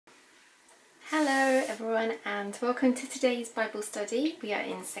Hello everyone and welcome to today's Bible study. We are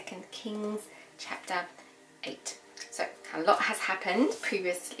in 2 Kings chapter 8. So a lot has happened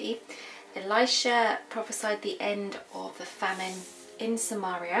previously. Elisha prophesied the end of the famine in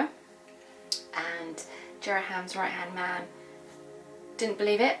Samaria and Jeroham's right hand man didn't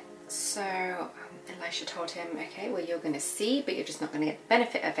believe it. So Elisha told him, okay, well you're going to see, but you're just not going to get the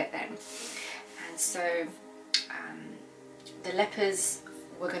benefit of it then. And so the lepers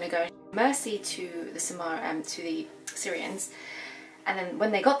were going to go mercy to the Syrians, and then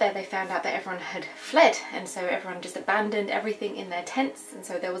when they got there they found out that everyone had fled, and so everyone just abandoned everything in their tents, and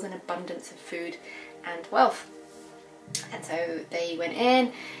so there was an abundance of food and wealth. And so they went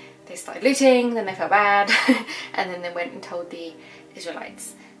in, they started looting, then they felt bad and then they went and told the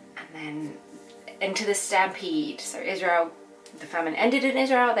Israelites, and then into the stampede. So Israel, the famine ended in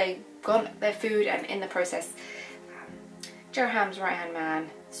Israel, they got their food, and in the process Jeroham's right hand man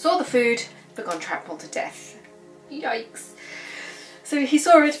saw the food but got trampled to death. Yikes. So he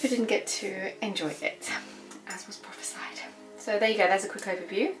saw it but didn't get to enjoy it, as was prophesied. So there you go, there's a quick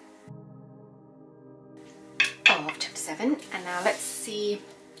overview of chapter 7, and now let's see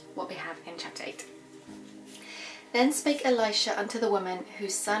what we have in chapter 8. Then spake Elisha unto the woman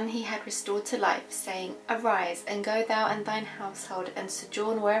whose son he had restored to life, saying, Arise, and go thou and thine household, and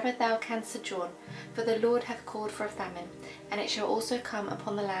sojourn wherever thou canst sojourn, for the Lord hath called for a famine, and it shall also come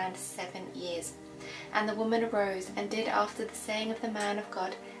upon the land 7 years. And the woman arose, and did after the saying of the man of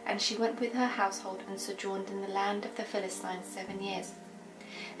God, and she went with her household, and sojourned in the land of the Philistines 7 years.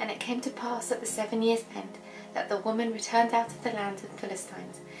 And it came to pass at the 7 years' end, that the woman returned out of the land of the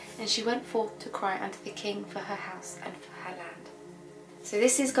Philistines, and she went forth to cry unto the king for her house and for her land. So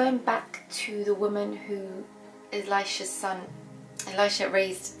this is going back to the woman who Elisha's son, Elisha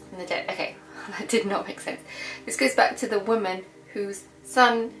raised from the dead. Okay, that did not make sense. This goes back to the woman whose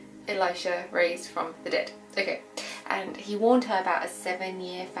son Elisha raised from the dead. Okay, and he warned her about a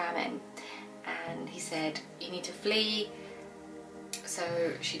 7-year famine, and he said, you need to flee.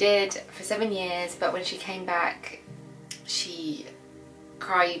 So she did for 7 years, but when she came back, she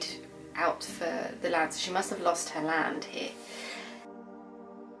cried out for the land. So she must have lost her land here.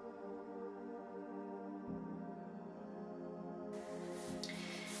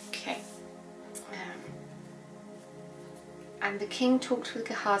 Okay. And the king talked with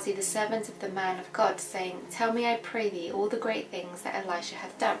Gehazi, the servant of the man of God, saying, Tell me, I pray thee, all the great things that Elisha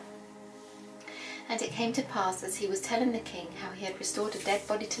hath done. And it came to pass, as he was telling the king how he had restored a dead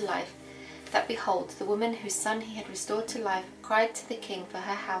body to life, that behold, the woman whose son he had restored to life cried to the king for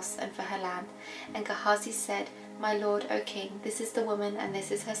her house and for her land. And Gehazi said, My lord, O king, this is the woman, and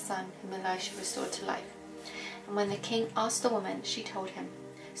this is her son, whom Elisha restored to life. And when the king asked the woman, she told him.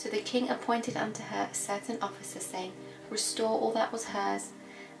 So the king appointed unto her a certain officer, saying, Restore all that was hers,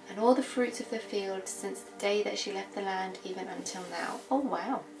 and all the fruits of the field, since the day that she left the land, even until now. Oh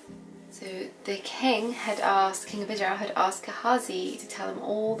wow. So the king of Israel had asked Gehazi to tell him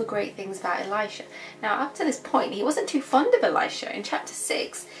all the great things about Elisha. Now up to this point he wasn't too fond of Elisha. In chapter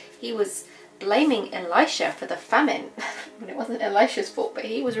 6 he was blaming Elisha for the famine when it wasn't Elisha's fault, but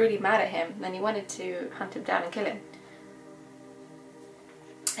he was really mad at him and he wanted to hunt him down and kill him.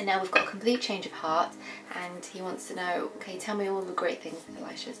 And now we've got a complete change of heart, and he wants to know, okay, tell me all the great things that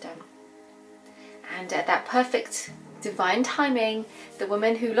Elisha's done. And at that perfect divine timing, the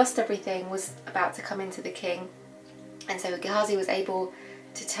woman who lost everything was about to come into the king, and so Gehazi was able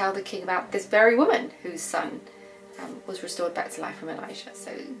to tell the king about this very woman whose son was restored back to life from Elisha.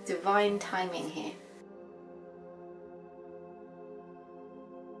 So divine timing here.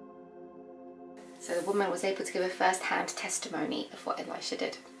 So the woman was able to give a first-hand testimony of what Elisha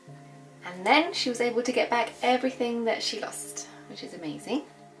did, and then she was able to get back everything that she lost, which is amazing.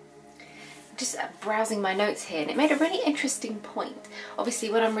 Just browsing my notes here, and it made a really interesting point. Obviously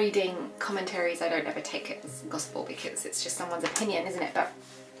when I'm reading commentaries I don't ever take it as gospel because it's just someone's opinion, isn't it? But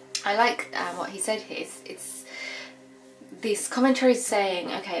I like what he said here. It's this commentary is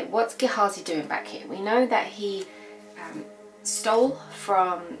saying, okay, what's Gehazi doing back here? We know that he stole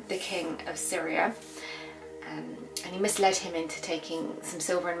from the King of Syria, and he misled him into taking some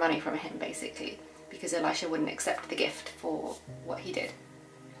silver and money from him, basically, because Elisha wouldn't accept the gift for what he did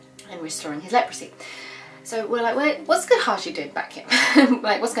and restoring his leprosy. So we're like, wait, what's Gehazi doing back here?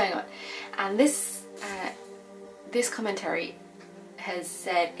 Like, what's going on? And this commentary has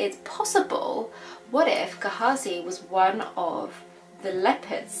said it's possible, what if Gehazi was one of the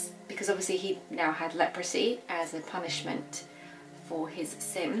lepers, because obviously he now had leprosy as a punishment for his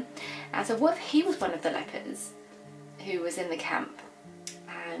sin. And so what if he was one of the lepers who was in the camp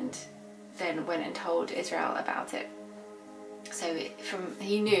and then went and told Israel about it? So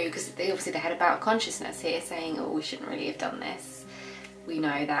he knew, because they had a bout of consciousness here saying, oh, we shouldn't really have done this. We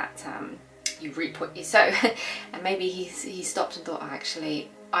know that you reap what you sow. And maybe he stopped and thought, oh, actually,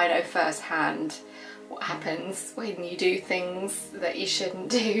 I know firsthand what happens when you do things that you shouldn't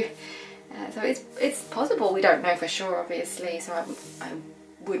do. So it's possible. We don't know for sure, obviously, so I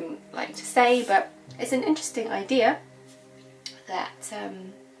wouldn't like to say, but it's an interesting idea that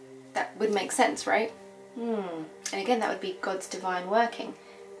that would make sense, right? And again, that would be God's divine working,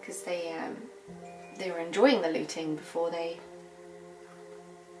 because they were enjoying the looting before they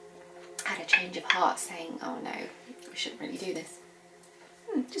had a change of heart, saying, oh no, we shouldn't really do this.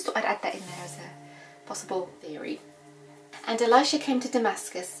 Just thought I'd add that in there as a possible theory. And Elisha came to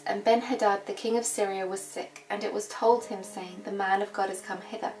Damascus, and Ben-Hadad the king of Syria was sick, and it was told him, saying, the man of God is come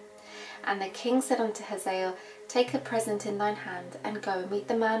hither. And the king said unto Hazael, take a present in thine hand, and go meet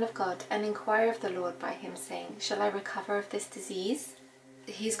the man of God, and inquire of the Lord by him, saying, shall I recover of this disease?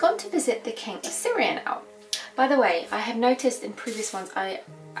 He's gone to visit the king of Syria now. By the way, I have noticed in previous ones, I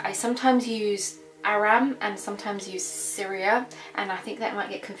sometimes use Aram and sometimes use Syria, and I think that might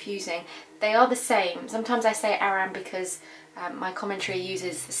get confusing. They are the same. Sometimes I say Aram because my commentary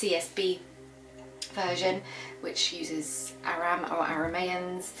uses the CSB version, which uses Aram or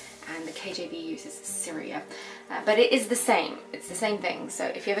Aramaeans, and the KJV uses Syria. But it is the same. It's the same thing. So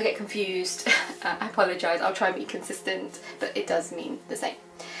if you ever get confused, I apologise. I'll try and be consistent, but it does mean the same.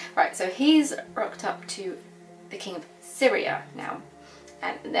 Right, so he's rocked up to the king of Syria now.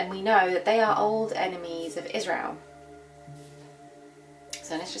 And then we know that they are old enemies of Israel.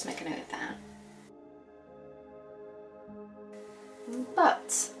 So let's just make a note of that.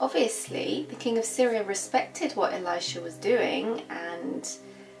 But obviously the king of Syria respected what Elisha was doing, and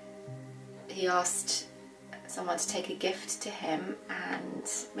he asked someone to take a gift to him and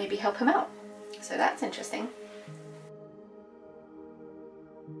maybe help him out. So that's interesting.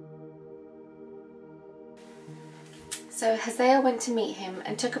 So Hazael went to meet him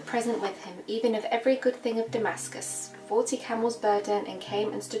and took a present with him, even of every good thing of Damascus, 40 camels' burden, and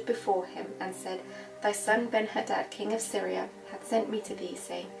came and stood before him and said, thy son Ben-Hadad, king of Syria, hath sent me to thee,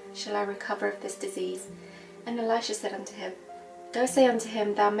 saying, shall I recover of this disease? And Elisha said unto him, go say unto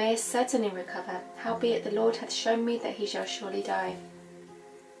him, thou mayest certainly recover, howbeit the Lord hath shown me that he shall surely die.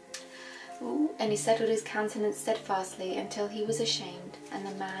 Ooh. And he settled his countenance steadfastly until he was ashamed, and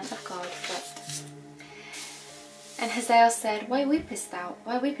the man of God wept. And Hazael said, why weepest thou?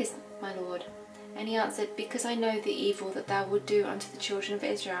 Why weepest my lord? And he answered, because I know the evil that thou wilt do unto the children of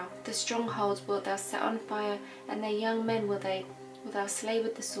Israel. The strongholds wilt thou set on fire, and their young men will thou slay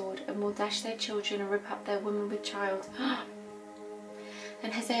with the sword, and will dash their children and rip up their women with child.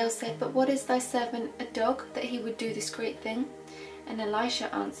 And Hazael said, but what is thy servant a dog, that he would do this great thing? And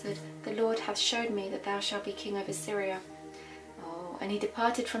Elisha answered, the Lord hath showed me that thou shalt be king over Syria. And he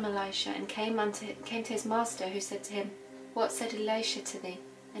departed from Elisha, and came to his master, who said to him, what said Elisha to thee?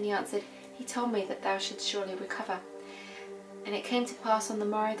 And he answered, he told me that thou shouldst surely recover. And it came to pass on the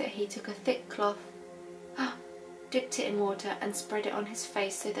morrow that he took a thick cloth, dipped it in water, and spread it on his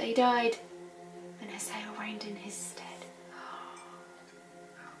face, so that he died. And Hazael reigned in his stead.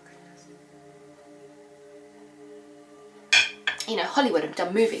 You know, Hollywood have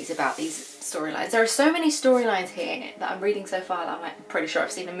done movies about these storylines. There are so many storylines here that I'm reading so far that I'm like, pretty sure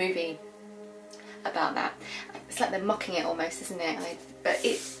I've seen a movie about that. It's like they're mocking it almost, isn't it? But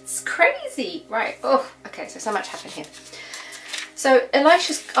it's crazy. Right, oh, okay, so much happened here. So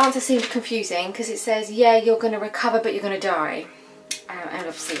Elisha's answer seems confusing, because it says, yeah, you're going to recover, but you're going to die. And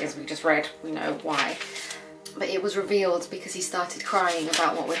obviously, as we just read, we know why. But it was revealed because he started crying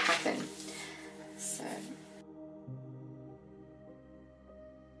about what would happen. So...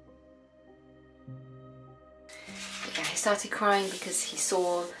 yeah, he started crying because he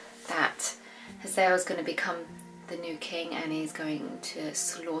saw that Hazael is going to become the new king, and he's going to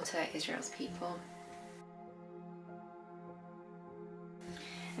slaughter Israel's people.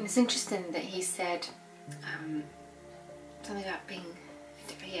 And it's interesting that he said something about being,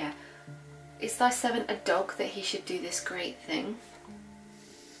 yeah, is thy servant a dog that he should do this great thing?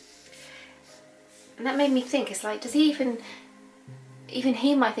 And that made me think, it's like, does he even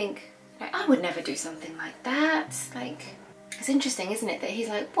he might think, like, I would never do something like that. Like, it's interesting, isn't it, that he's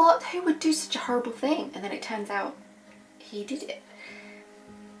like, what? Who would do such a horrible thing? And then it turns out he did it.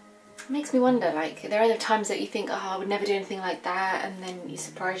 It makes me wonder, like, there are other times that you think, oh, I would never do anything like that, and then you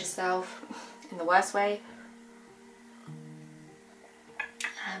surprise yourself in the worst way.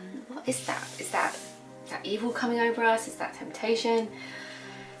 What is that? Is that evil coming over us? Is that temptation?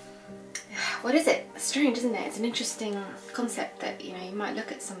 What is it? It's strange, isn't it? It's an interesting concept that, you know, you might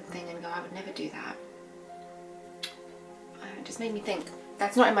look at something and go, I would never do that. It just made me think.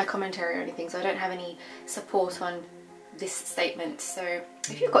 That's not in my commentary or anything, so I don't have any support on this statement. So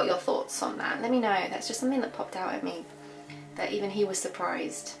if you've got your thoughts on that, let me know. That's just something that popped out at me, that even he was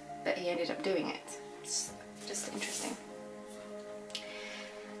surprised that he ended up doing it. It's just interesting.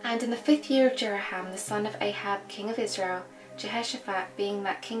 And in the 5th year of Jeroham, the son of Ahab, king of Israel, Jehoshaphat being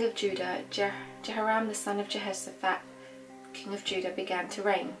that king of Judah, Jehoram the son of Jehoshaphat, king of Judah, began to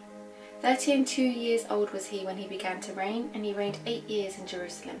reign. 32 years old was he when he began to reign, and he reigned 8 years in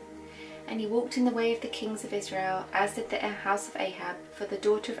Jerusalem. And he walked in the way of the kings of Israel, as did the house of Ahab, for the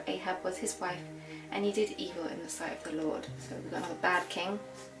daughter of Ahab was his wife, and he did evil in the sight of the Lord. So we've got another bad king.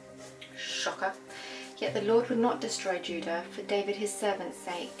 Shocker. Yet the Lord would not destroy Judah for David his servant's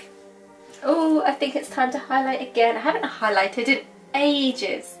sake. Oh, I think it's time to highlight again. I haven't highlighted in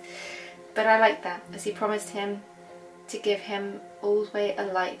ages, but I like that, as he promised him to give him always a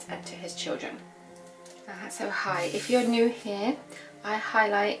light unto his children. So hi, if you're new here, I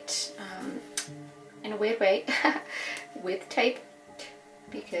highlight in a weird way with tape,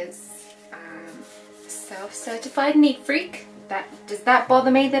 because self-certified neat freak. Does that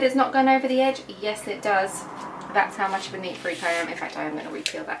bother me that it's not gone over the edge? Yes, it does. That's how much of a neat freak I am. In fact, I am going to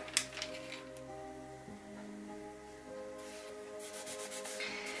repeel that.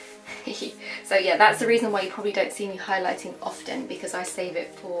 So yeah, that's the reason why you probably don't see me highlighting often, because I save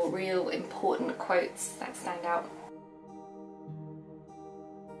it for real important quotes that stand out.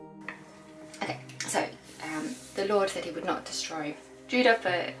 Okay, so the Lord said he would not destroy Judah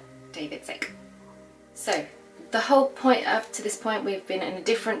for David's sake. So the whole point up to this point, we've been in a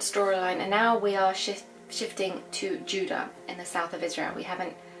different storyline, and now we are shifting to Judah in the south of Israel. We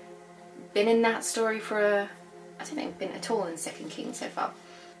haven't been in that story for I don't think been at all in 2 Kings so far.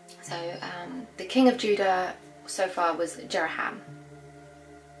 So the king of Judah so far was Jeroham,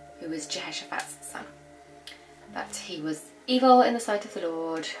 who was Jehoshaphat's son. But he was evil in the sight of the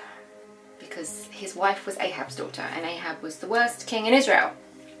Lord because his wife was Ahab's daughter, and Ahab was the worst king in Israel.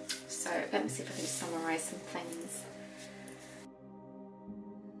 So let me see if I can summarise some things.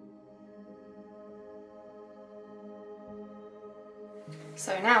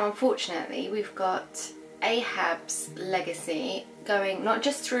 So now, unfortunately, we've got Ahab's legacy going not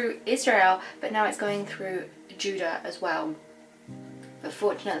just through Israel, but now it's going through Judah as well. But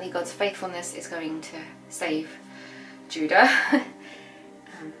fortunately, God's faithfulness is going to save Judah,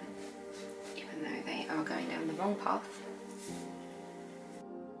 even though they are going down the wrong path.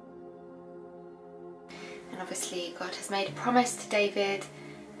 And obviously God has made a promise to David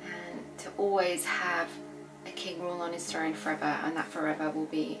and to always have a king rule on his throne forever, and that forever will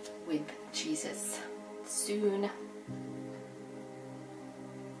be with Jesus soon.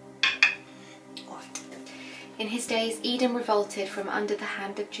 In his days Edom revolted from under the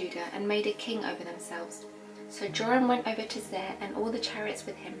hand of Judah and made a king over themselves. So Joram went over to Zer and all the chariots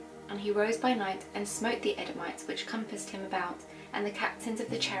with him, and he rose by night and smote the Edomites which compassed him about, and the captains of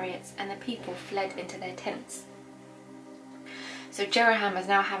the chariots, and the people fled into their tents. So Jeroham is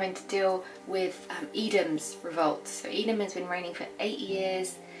now having to deal with Edom's revolt. So Edom has been reigning for 8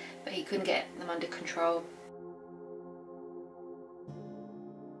 years, but he couldn't get them under control.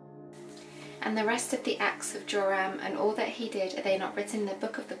 And the rest of the acts of Joram and all that he did, are they not written in the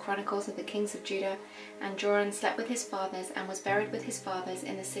book of the Chronicles of the kings of Judah? And Joram slept with his fathers and was buried with his fathers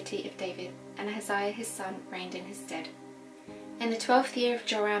in the city of David, and Ahaziah his son reigned in his stead. In the 12th year of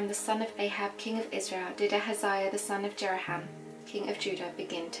Joram the son of Ahab king of Israel did Ahaziah the son of Jeroham king of Judah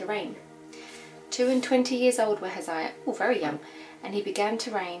begin to reign. 22 years old were Ahaziah, very young, and he began to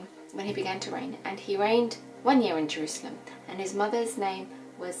reign, and he reigned 1 year in Jerusalem, and his mother's name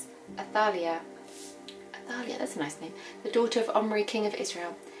was Athaliah, that's a nice name, the daughter of Omri king of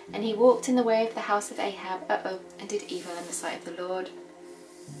Israel. And he walked in the way of the house of Ahab, and did evil in the sight of the Lord,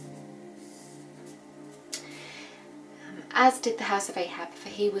 as did the house of Ahab, for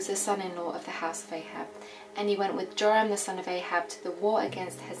he was a son-in-law of the house of Ahab. And he went with Joram the son of Ahab to the war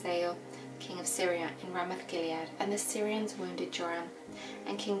against Hazael king of Syria in Ramoth Gilead, and the Syrians wounded Joram.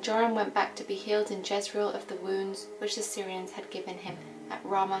 And King Joram went back to be healed in Jezreel of the wounds which the Syrians had given him at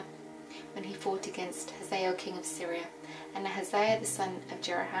Ramah, when he fought against Hazael king of Syria. And Ahaziah the son of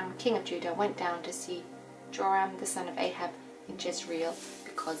Jeroham king of Judah went down to see Joram the son of Ahab in Jezreel,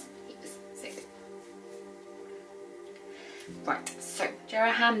 because he was sick. Right, so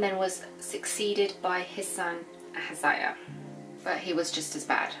Jeroham then was succeeded by his son Ahaziah, but he was just as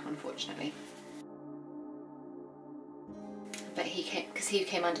bad, unfortunately. But he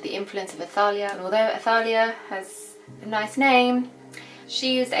came under the influence of Athaliah, and although Athaliah has a nice name,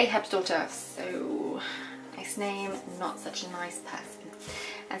 she is Ahab's daughter, so nice name, not such a nice person.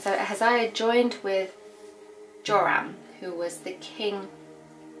 And so Ahaziah joined with Joram, who was the king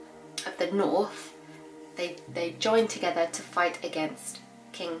of the north, they joined together to fight against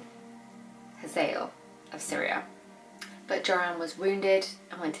King Hazael of Syria. But Joram was wounded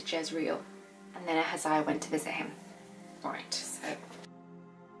and went to Jezreel, and then Ahaziah went to visit him. Right, so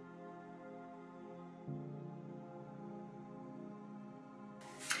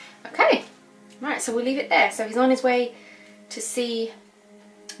okay, right, so we'll leave it there. So he's on his way to see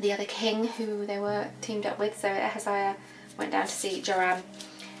the other king who they were teamed up with. So Ahaziah went down to see Joram,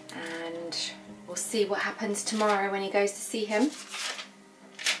 and we'll see what happens tomorrow when he goes to see him.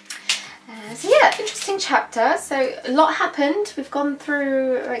 So yeah, interesting chapter. So a lot happened. We've gone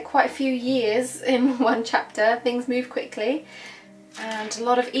through like quite a few years in one chapter. Things move quickly, and a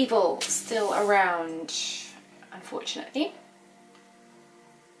lot of evil still around, unfortunately.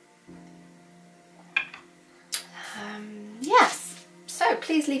 Yes, so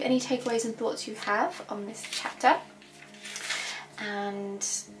please leave any takeaways and thoughts you have on this chapter, and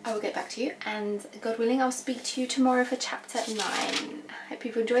I will get back to you, and God willing I'll speak to you tomorrow for chapter 9. Hope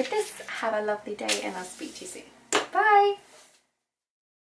you've enjoyed this. Have a lovely day, and I'll speak to you soon. Bye!